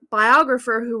her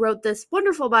biographer, who wrote this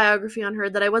wonderful biography on her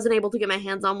that I wasn't able to get my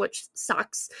hands on, which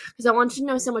sucks, because I wanted to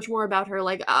know so much more about her.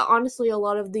 Like, honestly, a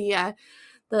lot of the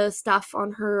stuff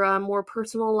on her more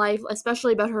personal life,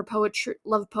 especially about her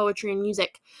love of poetry and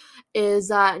music, is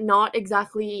not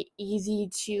exactly easy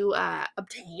to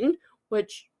obtain,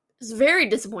 which is very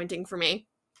disappointing for me.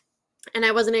 And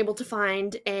I wasn't able to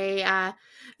find a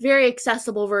very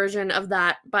accessible version of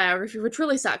that biography, which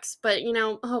really sucks. But,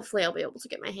 hopefully I'll be able to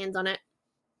get my hands on it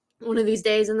one of these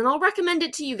days, and then I'll recommend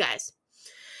it to you guys.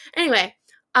 Anyway,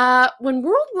 when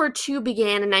World War II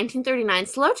began in 1939,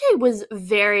 Salote was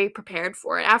very prepared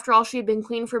for it. After all, she had been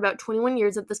queen for about 21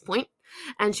 years at this point,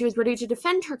 and she was ready to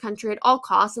defend her country at all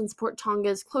costs and support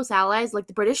Tonga's close allies, like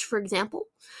the British, for example.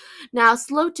 Now,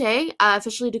 Salote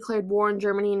officially declared war on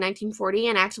Germany in 1940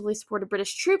 and actively supported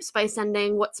British troops by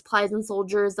sending what supplies and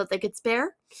soldiers that they could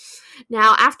spare.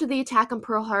 Now, after the attack on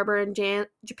Pearl Harbor and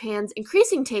Japan's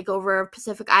increasing takeover of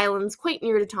Pacific Islands quite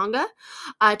near to Tonga,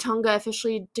 Tonga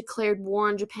officially declared war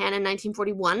on Japan in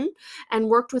 1941 and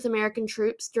worked with American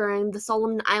troops during the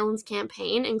Solomon Islands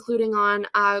campaign, including on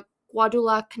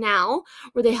Guadalcanal,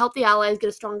 where they helped the Allies get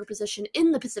a stronger position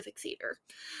in the Pacific theater.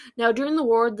 Now, during the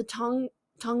war, the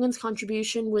Tongans'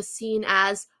 contribution was seen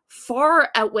as far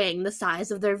outweighing the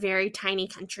size of their very tiny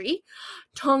country.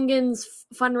 Tongans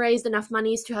fundraised enough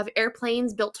monies to have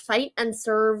airplanes built to fight and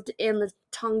served in the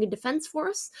Tongan Defense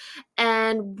Force,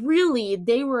 and really,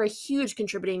 they were a huge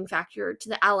contributing factor to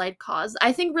the Allied cause.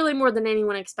 I think really more than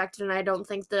anyone expected, and I don't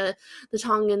think the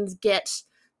Tongans get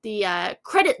the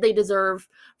credit they deserve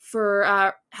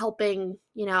for helping,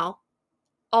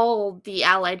 all the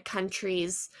Allied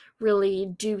countries really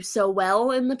do so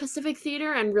well in the Pacific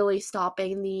theater and really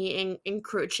stopping the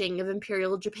encroaching of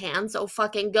Imperial Japan. So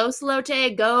fucking go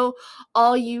Salote, go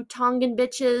all you Tongan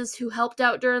bitches who helped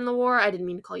out during the war. I didn't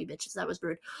mean to call you bitches, that was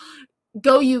rude.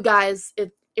 Go you guys.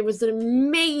 It was an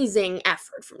amazing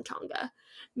effort from Tonga.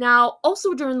 Now,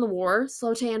 also during the war,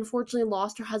 Salote unfortunately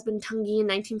lost her husband Tangi in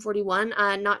 1941,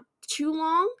 not too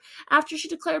long after she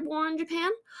declared war on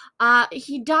Japan.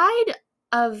 He died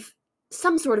of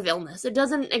some sort of illness. It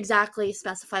doesn't exactly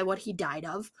specify what he died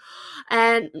of.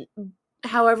 And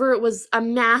however, it was a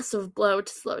massive blow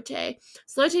to Salote.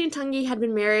 Salote and Tangi had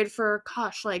been married for,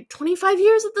 25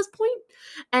 years at this point,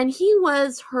 and he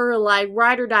was her,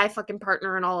 ride or die fucking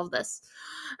partner in all of this.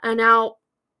 And now,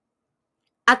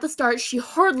 at the start, she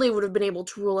hardly would have been able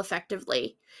to rule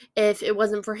effectively if it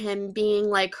wasn't for him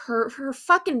being, her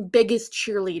fucking biggest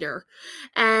cheerleader.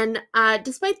 And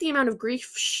despite the amount of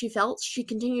grief she felt, she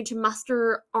continued to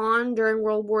muster on during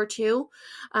World War II,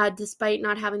 despite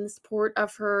not having the support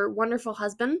of her wonderful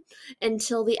husband,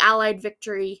 until the Allied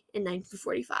victory in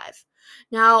 1945.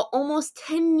 Now, almost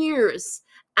 10 years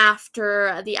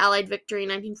after the Allied victory in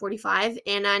 1945,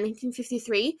 in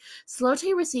 1953,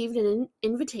 Salote received an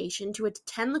invitation to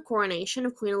attend the coronation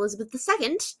of Queen Elizabeth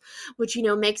II, which,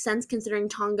 makes sense considering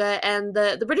Tonga and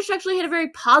the British actually had a very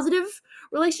positive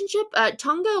relationship.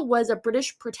 Tonga was a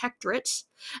British protectorate,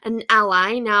 an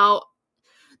ally. Now,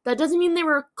 that doesn't mean they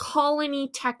were a colony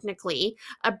technically.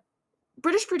 A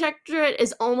British protectorate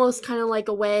is almost kind of like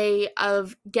a way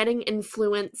of getting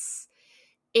influence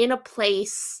in a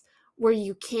place where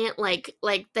you can't,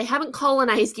 they haven't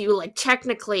colonized you,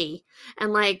 technically.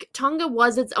 And, Tonga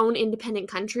was its own independent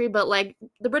country, but,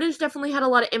 the British definitely had a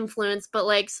lot of influence, but,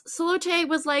 Salote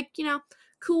was,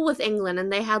 cool with England,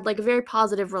 and they had, a very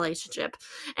positive relationship.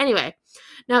 Anyway,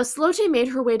 now, Salote made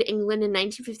her way to England in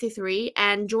 1953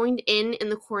 and joined in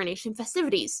the coronation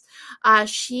festivities.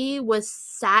 She was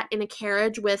sat in a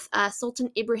carriage with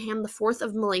Sultan Ibrahim IV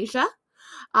of Malaysia,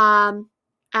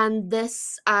 and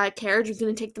this carriage was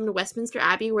going to take them to Westminster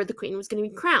Abbey, where the Queen was going to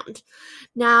be crowned.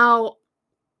 Now,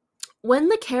 when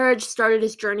the carriage started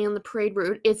its journey on the parade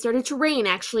route, it started to rain,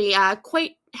 actually,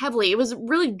 quite heavily. It was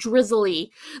really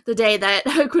drizzly the day that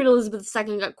Queen Elizabeth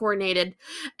II got coronated.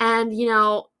 And,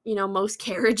 most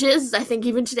carriages, I think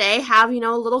even today, have,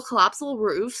 little collapsible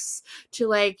roofs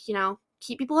to,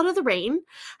 keep people out of the rain.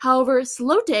 However,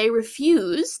 Salote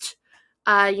refused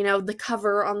the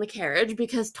cover on the carriage,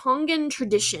 because Tongan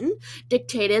tradition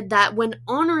dictated that when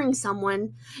honoring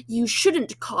someone, you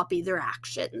shouldn't copy their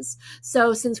actions.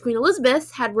 So, since Queen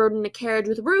Elizabeth had rode in a carriage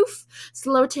with a roof,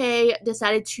 Salote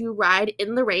decided to ride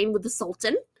in the rain with the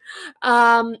Sultan.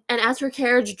 And as her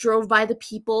carriage drove by the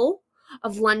people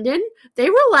of London, they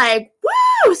were like,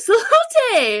 "Woo,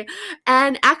 Salote!"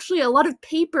 And actually, a lot of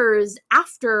papers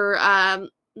after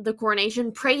the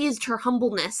coronation praised her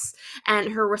humbleness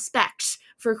and her respect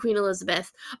for Queen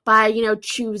Elizabeth by,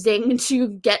 choosing to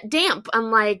get damp,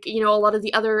 unlike, a lot of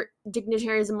the other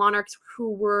dignitaries and monarchs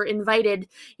who were invited,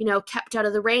 kept out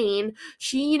of the rain.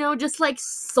 She, just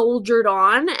soldiered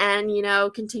on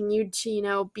and, continued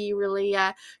to, be really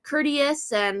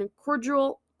courteous and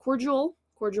cordial.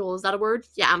 Cordial, is that a word?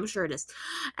 Yeah, I'm sure it is.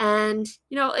 And,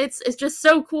 it's just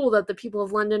so cool that the people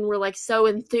of London were, so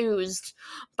enthused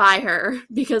by her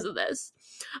because of this.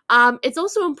 It's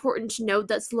also important to note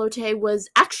that Salote was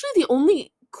actually the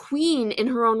only queen in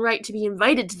her own right to be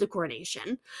invited to the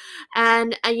coronation.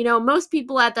 And, most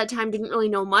people at that time didn't really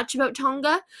know much about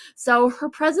Tonga, so her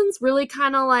presence really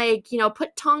kind of,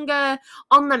 put Tonga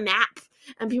on the map.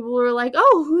 And people were like,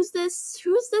 "Oh, who's this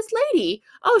lady?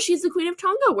 Oh, she's the Queen of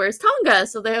Tonga. Where's Tonga?"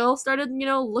 So they all started,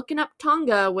 looking up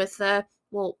Tonga with,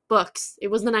 books. It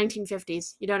was the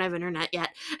 1950s. You don't have internet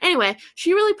yet. Anyway,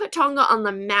 she really put Tonga on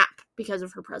the map because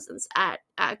of her presence at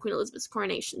Queen Elizabeth's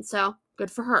coronation. So,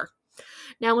 good for her.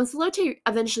 Now, when Salote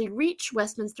eventually reached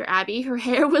Westminster Abbey, her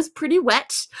hair was pretty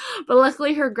wet, but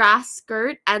luckily her grass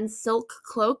skirt and silk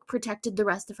cloak protected the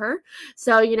rest of her.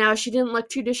 So, she didn't look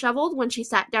too disheveled when she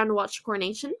sat down to watch the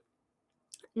coronation.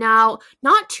 Now,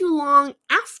 not too long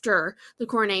after the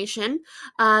coronation,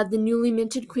 the newly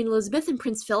minted Queen Elizabeth and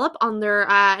Prince Philip, on their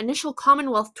initial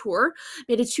Commonwealth tour,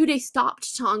 made a 2-day stop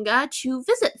to Tonga to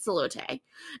visit Salote.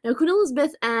 Now, Queen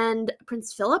Elizabeth and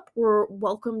Prince Philip were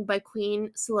welcomed by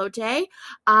Queen Salote.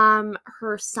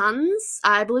 Her sons,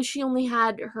 I believe she only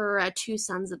had her 2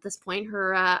 sons at this point.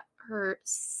 Her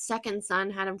second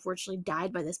son had unfortunately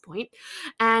died by this point,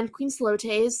 and Queen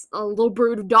Salote's little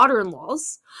brood of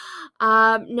daughter-in-laws.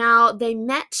 Now, they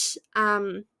met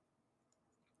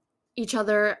each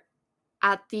other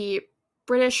at the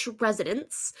British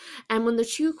residence, and when the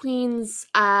 2 queens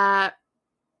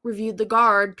reviewed the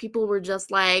guard, people were just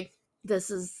like, this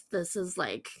is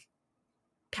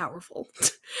powerful.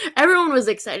 Everyone was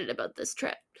excited about this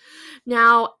trip.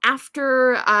 Now,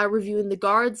 after reviewing the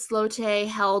guards, Salote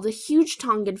held a huge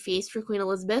Tongan feast for Queen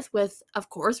Elizabeth with, of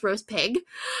course, roast pig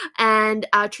and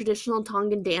traditional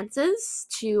Tongan dances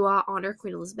to honor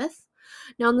Queen Elizabeth.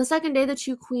 Now, on the second day, the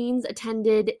 2 queens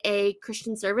attended a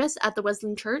Christian service at the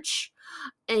Wesleyan Church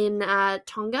in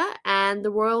Tonga, and the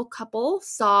royal couple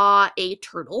saw a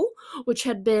turtle, which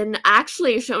had been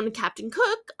actually shown to Captain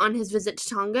Cook on his visit to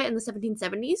Tonga in the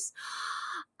 1770s.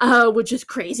 Which is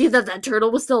crazy that turtle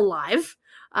was still alive.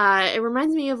 It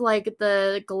reminds me of,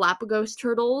 the Galapagos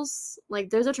turtles.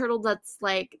 There's a turtle that's,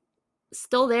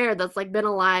 still there, that's, been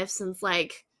alive since, the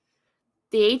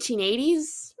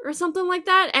 1880s or something like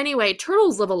that. Anyway,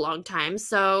 turtles live a long time,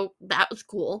 so that was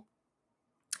cool.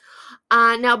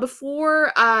 Now,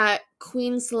 before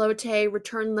Queen Salote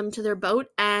returned them to their boat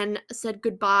and said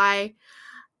goodbye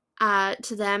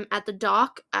to them at the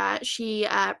dock, she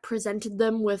presented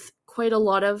them with quite a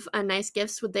lot of nice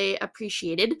gifts, which they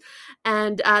appreciated.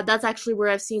 And that's actually where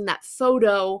I've seen that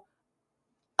photo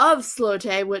of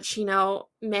Salote, which,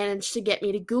 managed to get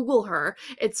me to Google her.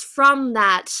 It's from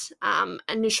that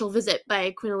initial visit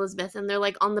by Queen Elizabeth, and they're,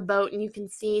 on the boat, and you can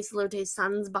see Salote's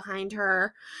sons behind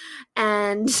her.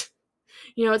 And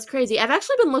it's crazy. I've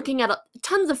actually been looking at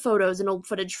tons of photos and old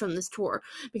footage from this tour,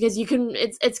 because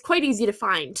it's quite easy to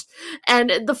find.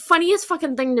 And the funniest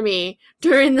fucking thing to me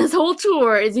during this whole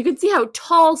tour is you can see how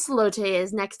tall Salote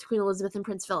is next to Queen Elizabeth and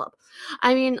Prince Philip.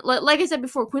 I mean, like I said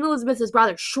before, Queen Elizabeth is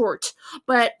rather short,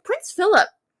 but Prince Philip,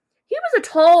 he was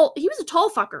a tall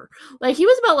fucker. He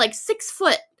was about 6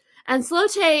 foot. And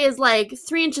Salote is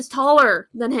 3 inches taller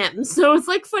than him. So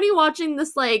it's funny watching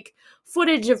this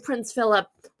footage of Prince Philip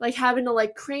having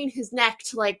to crane his neck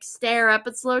to stare up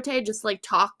at Salote, just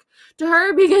talk to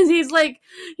her, because he's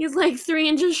 3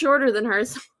 inches shorter than her.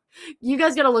 So you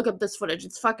guys gotta look up this footage.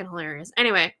 It's fucking hilarious.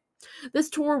 Anyway, This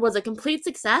tour was a complete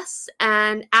success,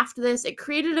 and after this, it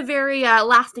created a very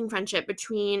lasting friendship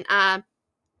between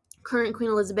current Queen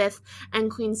Elizabeth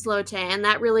and Queen Salote, and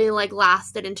that really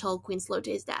lasted until Queen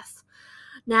Salote's death.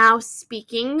 Now,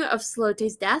 speaking of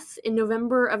Salote's death, in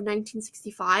November of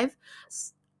 1965,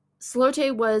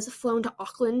 Salote was flown to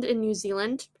Auckland in New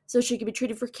Zealand so she could be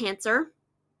treated for cancer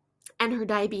and her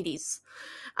diabetes.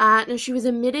 Now, she was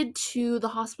admitted to the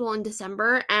hospital in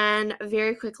December, and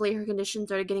very quickly her condition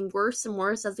started getting worse and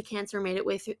worse as the cancer made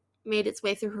its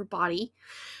way through her body.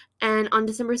 And on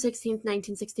December 16th,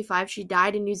 1965, she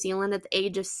died in New Zealand at the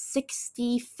age of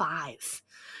 65.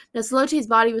 Now, Salote's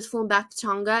body was flown back to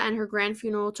Tonga, and her grand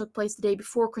funeral took place the day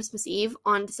before Christmas Eve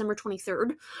on December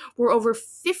 23rd, where over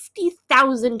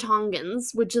 50,000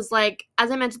 Tongans, which is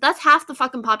as I mentioned, that's half the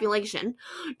fucking population,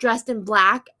 dressed in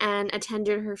black and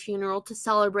attended her funeral to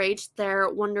celebrate their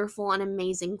wonderful and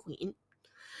amazing queen.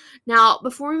 Now,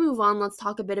 before we move on, let's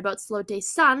talk a bit about Salote's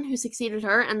son, who succeeded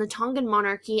her, and the Tongan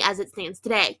monarchy as it stands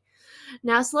today.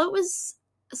 Now, Salote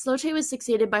was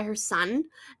succeeded by her son,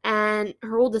 and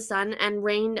her oldest son, and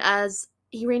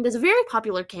he reigned as a very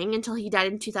popular king until he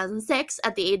died in 2006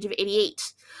 at the age of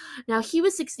 88. Now, he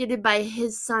was succeeded by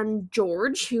his son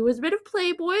George, who was a bit of a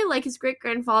playboy like his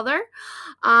great-grandfather.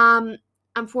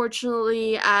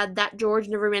 Unfortunately, that George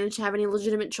never managed to have any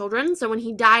legitimate children, so when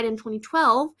he died in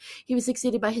 2012, he was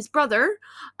succeeded by his brother,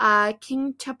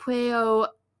 King Tupou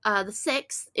the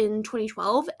Sixth in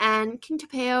 2012, and King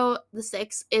Tupou the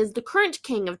Sixth is the current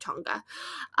king of Tonga.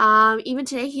 Even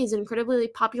today, he is an incredibly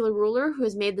popular ruler who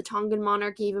has made the Tongan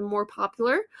monarchy even more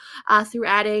popular through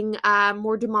adding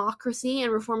more democracy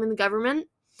and reforming the government.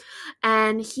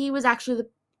 And he was actually the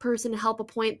person to help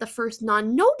appoint the first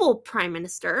non-noble prime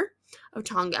minister of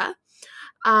Tonga.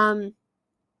 Now,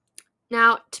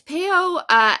 Tupou,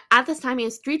 at this time, he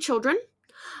has 3 children.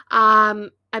 I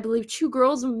believe 2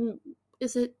 girls.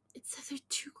 It's either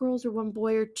 2 girls or 1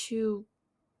 boy or 2.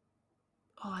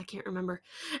 Oh, I can't remember.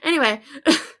 Anyway,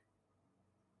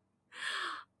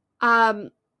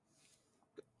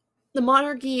 the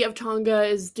monarchy of Tonga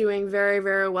is doing very,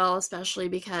 very well, especially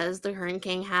because the current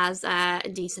king has a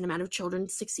decent amount of children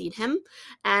to succeed him.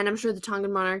 And I'm sure the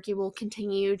Tongan monarchy will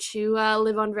continue to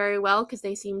live on very well because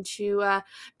they seem to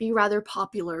be rather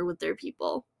popular with their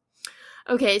people.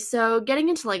 Okay, so getting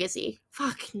into legacy.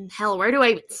 Fucking hell, where do I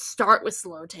even start with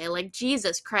Salote?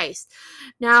 Jesus Christ.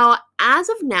 Now, as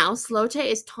of now, Salote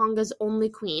is Tonga's only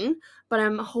queen, but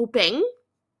I'm hoping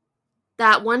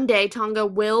that one day Tonga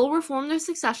will reform their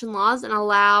succession laws and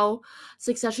allow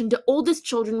succession to oldest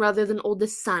children rather than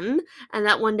oldest son, and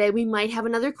that one day we might have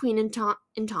another queen in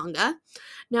Tonga.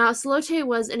 Now, Salote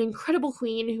was an incredible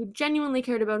queen who genuinely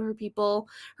cared about her people,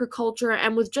 her culture,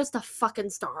 and was just a fucking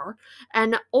star.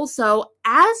 And also,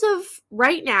 as of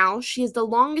right now, she is the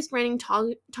longest reigning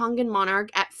Tongan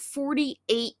monarch at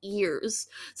 48 years.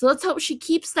 So let's hope she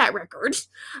keeps that record.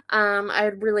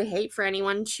 I'd really hate for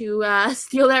anyone to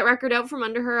steal that record out from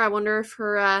under her. I wonder if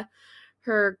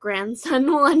her grandson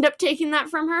will end up taking that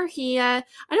from her. I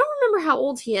don't remember how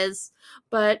old he is,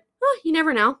 but you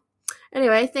never know.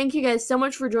 Anyway, thank you guys so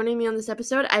much for joining me on this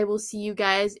episode. I will see you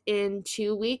guys in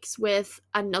 2 weeks with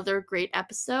another great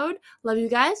episode. Love you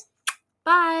guys.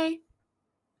 Bye.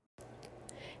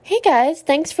 Hey guys,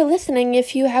 thanks for listening.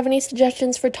 If you have any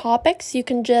suggestions for topics, you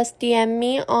can just DM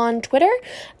me on Twitter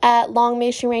at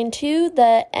LongMaySheRain2.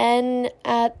 The N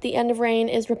at the end of rain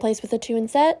is replaced with a 2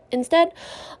 instead.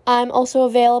 I'm also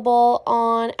available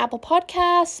on Apple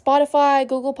Podcasts, Spotify,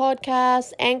 Google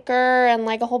Podcasts, Anchor, and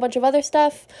a whole bunch of other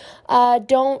stuff.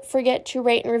 Don't forget to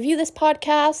rate and review this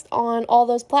podcast on all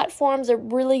those platforms. It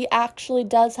really actually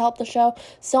does help the show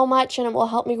so much, and it will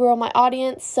help me grow my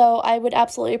audience. So I would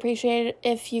absolutely appreciate it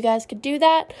if you guys could do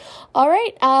that. All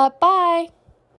right, bye.